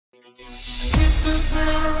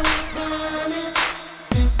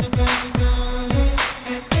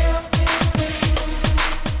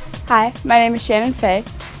Hi, my name is Shannon.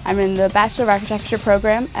 I'm in the Bachelor of Architecture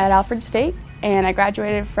program at Alfred State, and I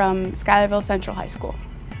graduated from Schuylerville Central High School.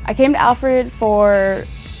 I came to Alfred for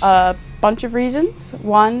a bunch of reasons.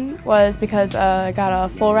 One was because I got a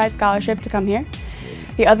full-ride scholarship to come here.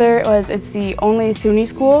 The other was it's the only SUNY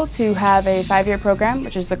school to have a 5-year program,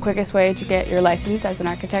 which is the quickest way to get your license as an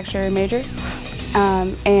architecture major.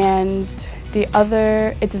 And the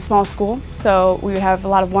other, it's a small school, so we would have a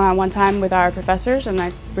lot of one-on-one time with our professors, and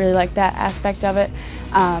I really liked that aspect of it.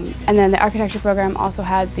 And then the architecture program also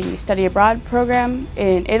had the study abroad program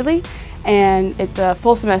in Italy, and it's a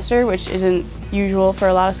full semester, which isn't usual for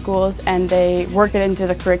a lot of schools, and they work it into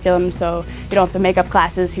the curriculum, so you don't have to make up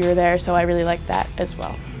classes here or there, so I really like that as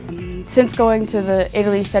well. Since going to the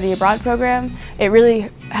Italy study abroad program, it really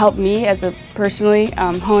helped me personally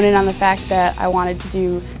hone in on the fact that I wanted to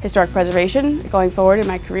do historic preservation going forward in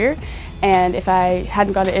my career. And if I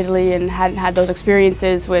hadn't gone to Italy and hadn't had those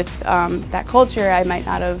experiences with that culture, I might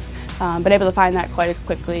not have been able to find that quite as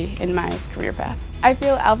quickly in my career path. I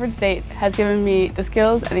feel Alfred State has given me the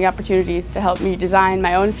skills and the opportunities to help me design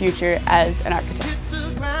my own future as an architect. Hit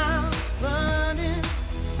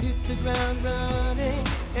the ground running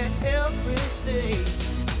at every stage.